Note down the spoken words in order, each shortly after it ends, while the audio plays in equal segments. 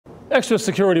Extra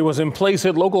security was in place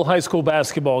at local high school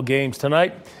basketball games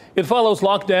tonight. It follows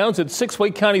lockdowns at 6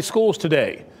 Wake County schools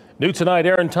today. New tonight,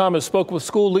 Aaron Thomas spoke with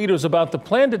school leaders about the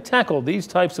plan to tackle these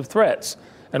types of threats,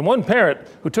 and one parent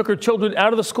who took her children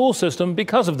out of the school system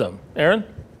because of them. Aaron?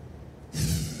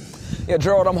 Yeah,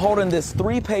 Gerald, I'm holding this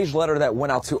 3-page letter that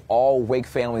went out to all Wake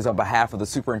families on behalf of the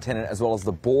superintendent as well as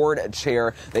the board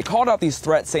chair. They called out these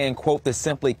threats saying, quote, "This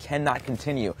simply cannot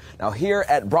continue." Now, here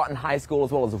at Broughton High School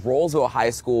as well as Rolesville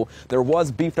High School, there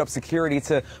was beefed up security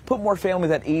to put more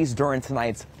families at ease during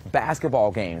tonight's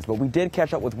basketball games. But we did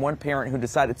catch up with one parent who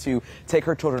decided to take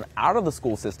her children out of the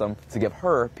school system to give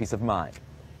her peace of mind.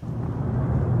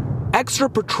 Extra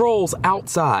patrols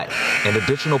outside and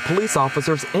additional police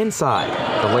officers inside.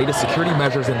 The latest security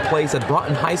measures in place at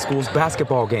Broughton High School's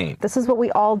basketball game. This is what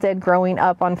we all did growing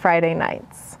up on Friday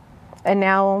nights. And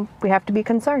now we have to be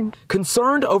concerned.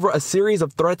 Concerned over a series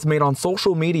of threats made on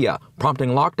social media, prompting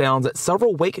lockdowns at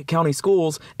several Wake County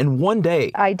schools in one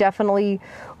day. I definitely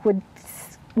would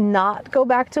not go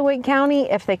back to Wake County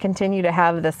if they continue to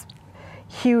have this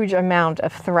huge amount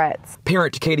of threats.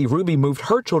 Parent Katie Ruby moved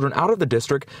her children out of the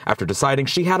district after deciding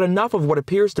she had enough of what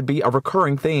appears to be a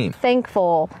recurring theme.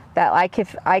 Thankful that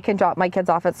I can drop my kids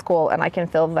off at school and I can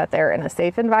feel that they're in a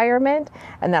safe environment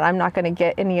and that I'm not going to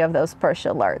get any of those push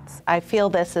alerts. I feel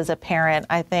this as a parent.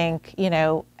 I think,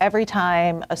 every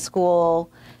time a school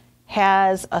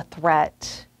has a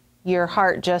threat, your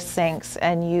heart just sinks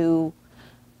and you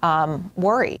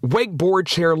worry. Wake Board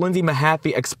Chair Lindsay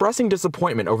Mahaffey expressing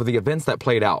disappointment over the events that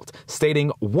played out,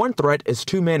 stating one threat is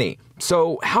too many.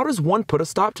 So how does one put a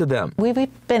stop to them? We've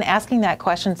been asking that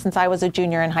question since I was a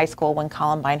junior in high school when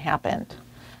Columbine happened.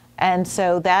 And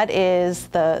so that is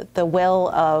the will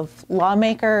of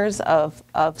lawmakers, of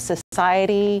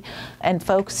society, and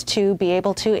folks to be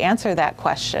able to answer that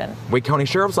question. Wake County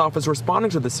Sheriff's Office responding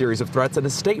to the series of threats in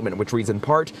a statement which reads in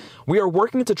part, "We are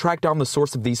working to track down the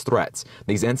source of these threats.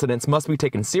 These incidents must be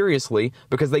taken seriously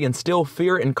because they instill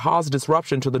fear and cause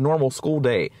disruption to the normal school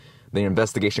day. The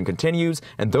investigation continues,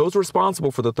 and those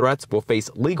responsible for the threats will face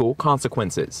legal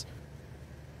consequences."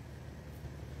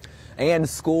 And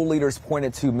school leaders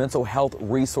pointed to mental health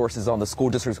resources on the school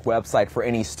district's website for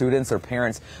any students or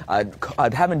parents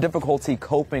having difficulty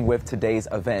coping with today's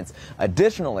events.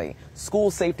 Additionally,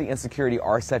 school safety and security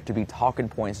are set to be talking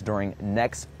points during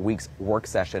next week's work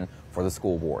session for the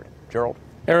school board. Gerald?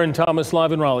 Aaron Thomas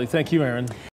live in Raleigh. Thank you, Aaron.